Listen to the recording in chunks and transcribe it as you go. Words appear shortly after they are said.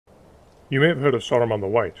You may have heard of Saruman the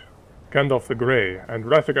White, Gandalf the Grey, and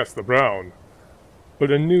Radagast the Brown, but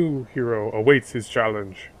a new hero awaits his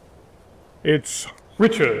challenge. It's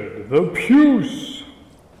Richard the PUCE!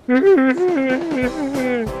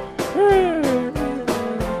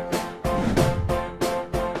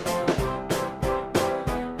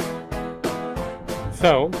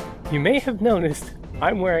 So, you may have noticed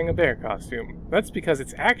I'm wearing a bear costume. That's because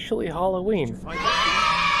it's actually Halloween.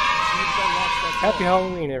 Happy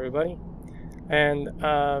Halloween, everybody. And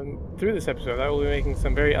through this episode, I will be making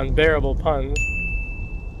some very unbearable puns.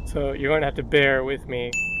 So you're going to have to bear with me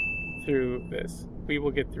through this. We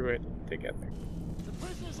will get through it together. The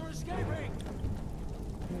prisoners are escaping!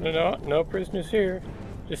 No prisoners here.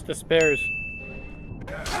 Just the spares.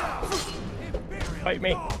 Fight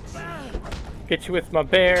me. Get you with my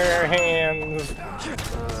bare hands.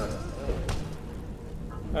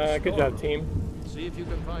 Good job, team. See if you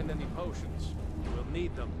can find any potions. We'll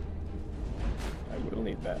need them. I will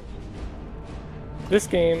need that. This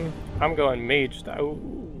game, I'm going mage style.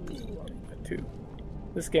 Ooh, that too.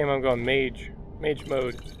 This game, I'm going mage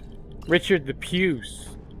mode. Richard the PUCE.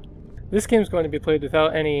 This game's going to be played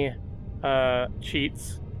without any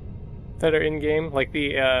cheats that are in-game, like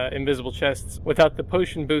the invisible chests, without the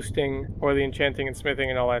potion boosting or the enchanting and smithing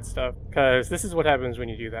and all that stuff, because this is what happens when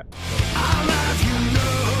you do that. I'll have you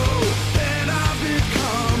know that I've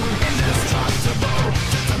become indestructible.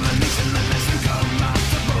 Determination and mission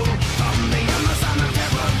incorruptible. From the Amazon of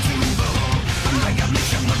terror to behold. I'm like a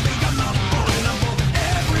mission with the unavoidable.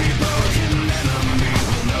 Every broken enemy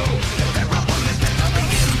will know that they're up on the deck of the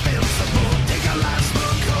invincible. Take a last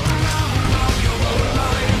look around of your own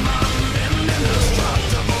life. I'm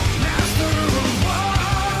indestructible, master of war.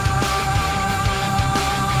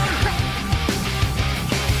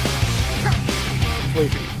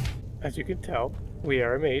 As you can tell, we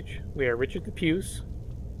are a mage. We are Richard the PUCE,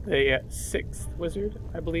 the 6th wizard,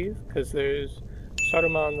 I believe, because there's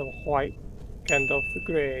Saruman the White, Gandalf the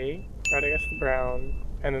Grey, Radagast the Brown,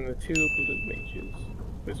 and then the 2 blue mages,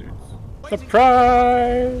 wizards.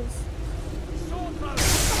 Surprise!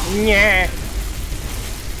 Yeah.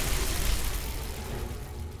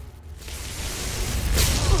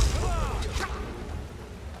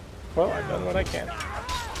 Well, I've done what I can.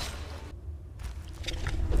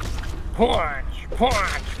 Punch!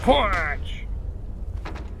 Punch! Punch! I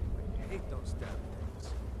hate those damn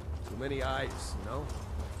things. Too many eyes, no?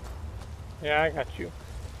 Yeah, I got you.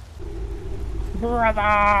 Brother!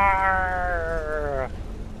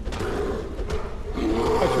 Punch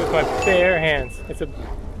you with my bare hands. It's a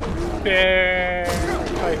bear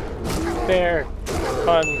fight. Bear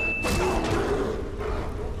fun.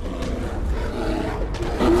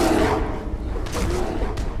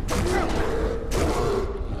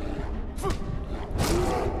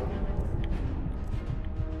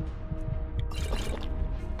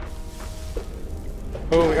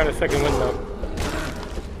 Oh, we got a second window.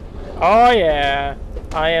 Oh yeah,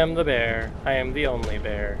 I am the bear. I am the only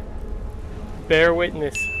bear. Bear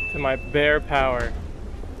witness to my bear power.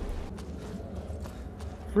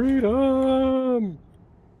 Freedom!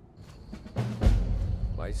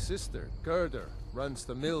 My sister, Gerda, runs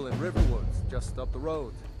the mill in Riverwoods, just up the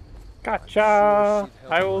road. Gotcha!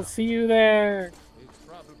 I will see you there! It's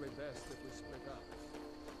probably best if we split up.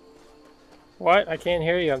 What? I can't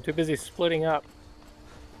hear you. I'm too busy splitting up.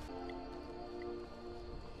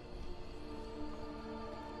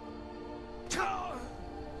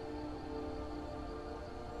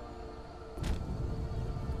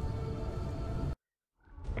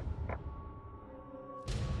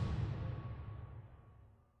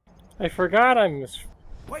 I forgot I'm this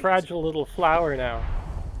fragile little flower now.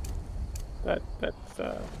 That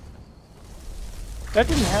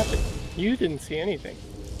didn't happen. You didn't see anything.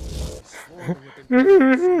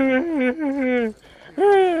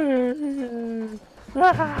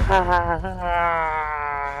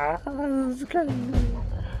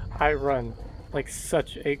 I run like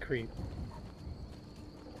such a creep.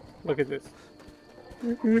 Look at this.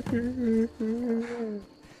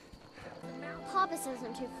 Hobbs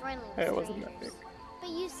isn't too friendly with It wasn't that strangers, big. but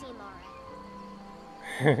you seem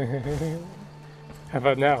alright. How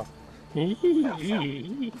about now? I've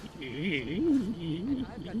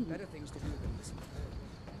got better things to do than listen to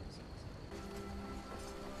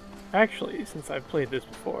her. Actually, since I've played this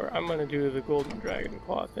before, I'm gonna do the Golden Dragon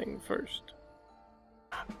Claw thing first.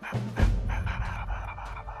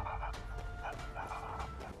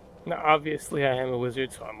 Now, obviously I am a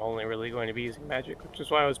wizard, so I'm only really going to be using magic, which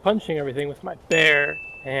is why I was punching everything with my bare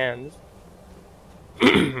hands.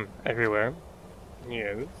 Everywhere.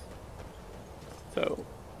 Yes. So,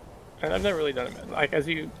 and I've never really done it, like, as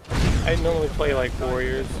you I normally play like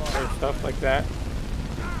warriors or stuff like that.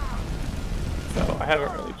 So I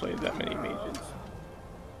haven't really played that many mages.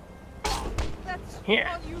 That's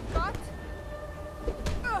Yeah. all you got?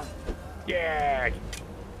 Yeah.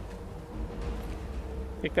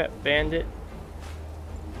 Take that, bandit.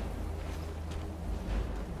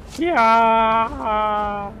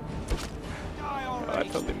 Yeah. Oh, I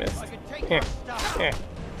totally missed. Eh, eh,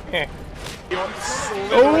 eh. Oh!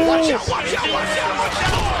 Watch out, watch out, watch out, watch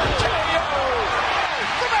out!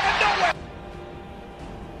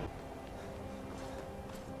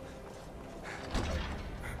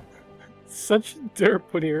 Such derp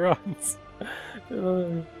when he runs.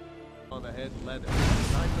 On the head leather.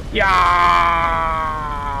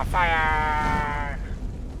 Yeah! Fire!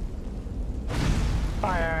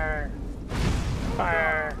 Fire!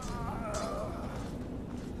 Fire!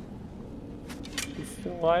 She's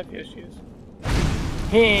still alive? Yes, she is.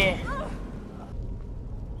 Heh!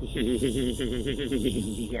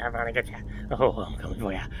 I'm gonna get you. Oh, I'm coming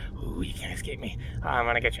for you. Ooh, you can't escape me. I'm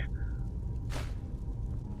gonna get you.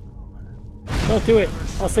 Don't do it.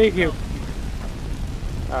 I'll save you.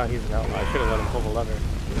 Oh, he's an outlaw. I should have let him pull the lever.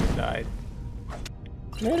 He would have died.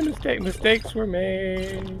 Made a mistake. Mistakes were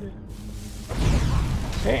made.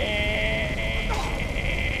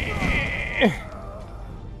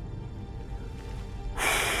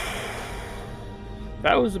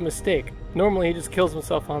 That was a mistake. Normally he just kills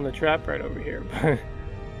himself on the trap right over here,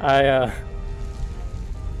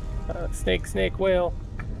 but snake, whale.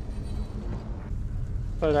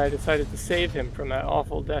 But I decided to save him from that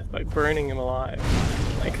awful death by burning him alive.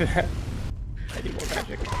 Like that. I need more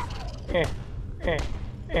magic.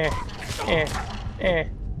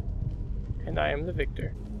 And I am the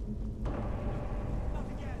victor.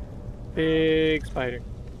 Big spider.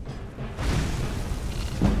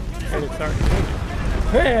 And it's already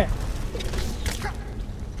moving.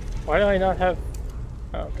 Why do I not have...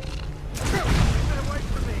 Oh, okay.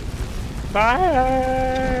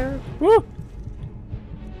 Fire! Woo!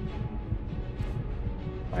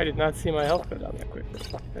 I did not see my health go down that quickly.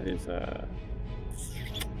 That is,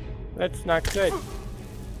 that's not good.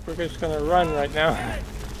 We're just gonna run right now.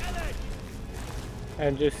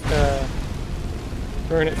 And just,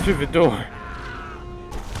 burn it through the door.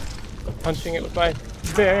 Punching it with my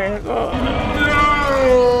bare... Oh.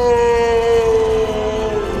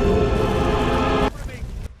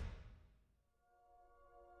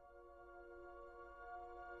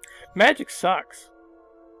 Magic sucks.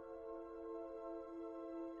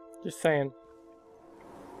 Just saying.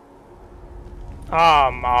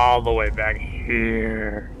 I'm all the way back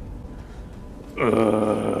here.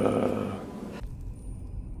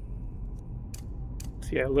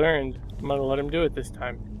 See, I learned. I'm gonna let him do it this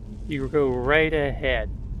time. You go right ahead.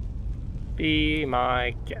 Be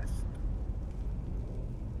my guest.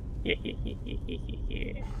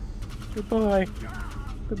 Yeah. Goodbye.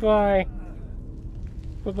 Goodbye.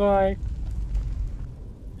 Bye-bye.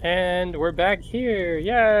 And we're back here.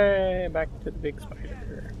 Yay! Back to the big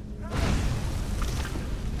spider.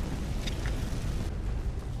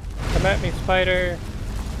 Come at me, spider.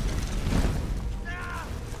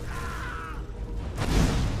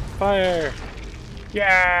 Fire!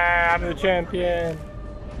 Yeah! I'm the champion!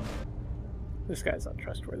 This guy's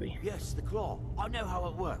untrustworthy. Yes, the claw. I know how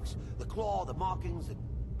it works. The claw, the markings.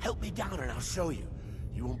 Help me down and I'll show you.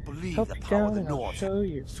 You won't believe Help the me power down of the and I'll North. show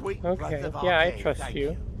you. Sweet Okay. breath of Yeah, I arcane, trust thank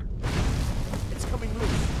you. It's coming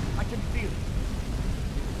loose. I can feel it.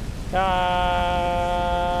 Die!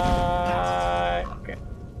 Okay.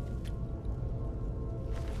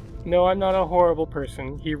 No, I'm not a horrible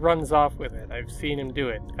person. He runs off with it. I've seen him do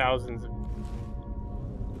it thousands of...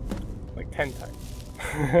 like 10 times.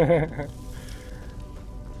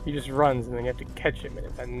 He just runs and then you have to catch him and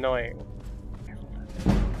it's annoying.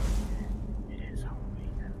 It is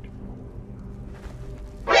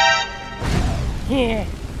yeah.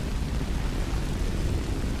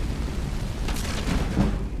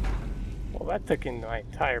 Well, that took in my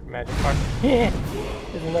entire magic part. Yeah.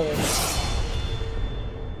 There's another.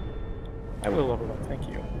 I will level up, thank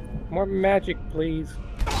you. More magic, please.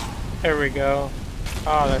 There we go.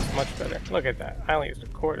 Oh, that's much better. Look at that. I only used a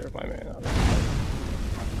quarter of my mana on that.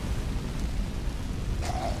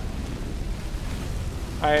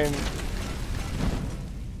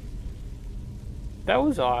 That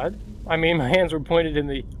was odd. I mean, my hands were pointed in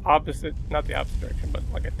the opposite, not the opposite direction, but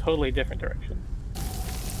like a totally different direction.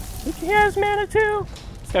 Look, he has mana too!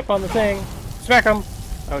 Step on the thing. Smack him!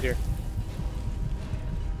 Oh dear.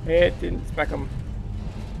 It didn't smack him.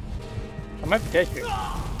 I might be dead here.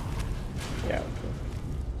 Yeah. Okay.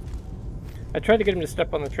 I tried to get him to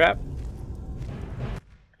step on the trap.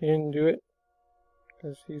 He didn't do it.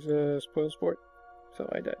 Because he's a spoil sport. So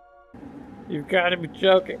I died. You've got to be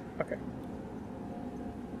joking. Okay.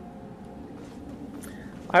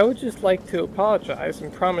 I would just like to apologize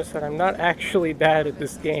and promise that I'm not actually bad at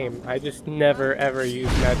this game. I just never ever use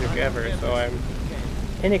magic ever, so I'm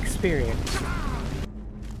inexperienced.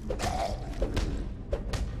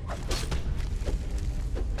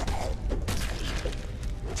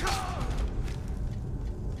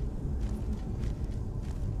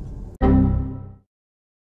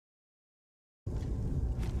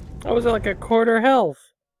 I was at like a quarter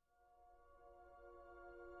health.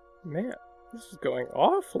 Man, this is going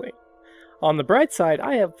awfully. On the bright side,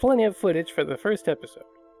 I have plenty of footage for the first episode.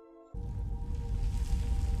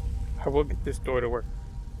 I will get this door to work.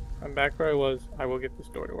 I'm back where I was. I will get this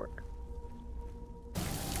door to work.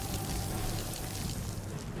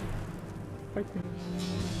 Fight me.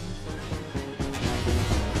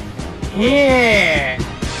 Yeah!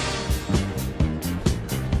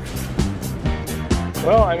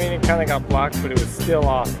 Well, I mean, it kind of got blocked, but it was still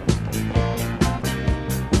awesome.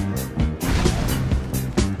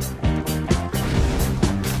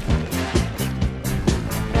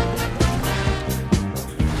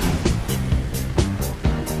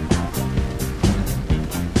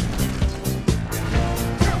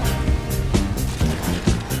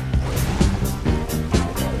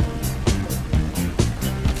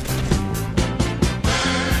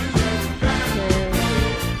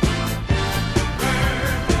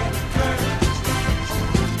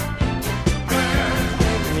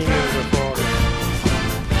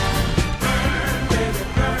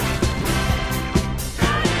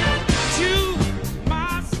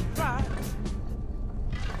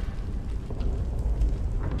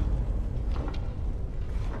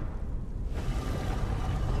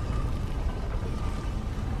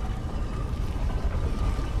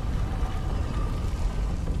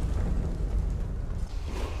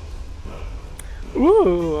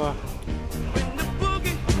 Ooh!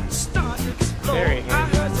 Very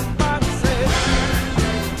handy.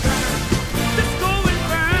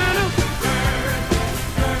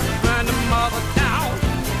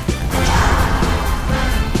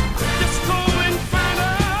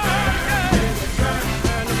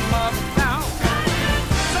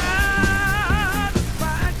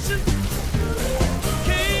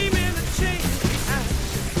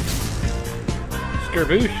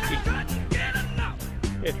 Skirbushki.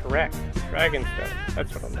 It's wrecked. Dragonstone.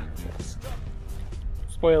 That's what I'm looking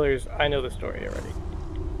for. Spoilers, I know the story already.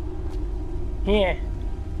 Yeah.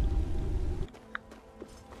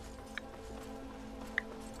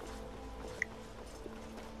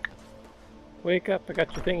 Wake up, I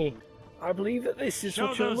got your thingy. I believe that this is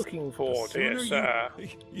what you're looking for, dear sir.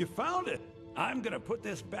 You found it. I'm gonna put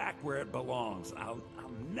this back where it belongs. I'll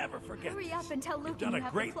never forget. Hurry up and tell Luke You've done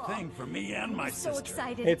a great thing for me and my sister. So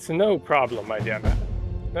excited. It's no problem, my dear man.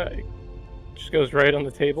 No, it just goes right on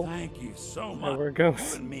the table. Thank you so much. There it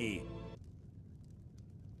goes. You and me.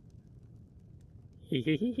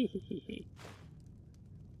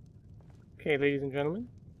 Okay, ladies and gentlemen.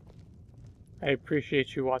 I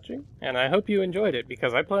appreciate you watching, and I hope you enjoyed it,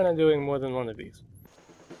 because I plan on doing more than one of these.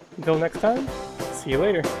 Until next time, see you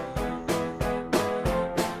later.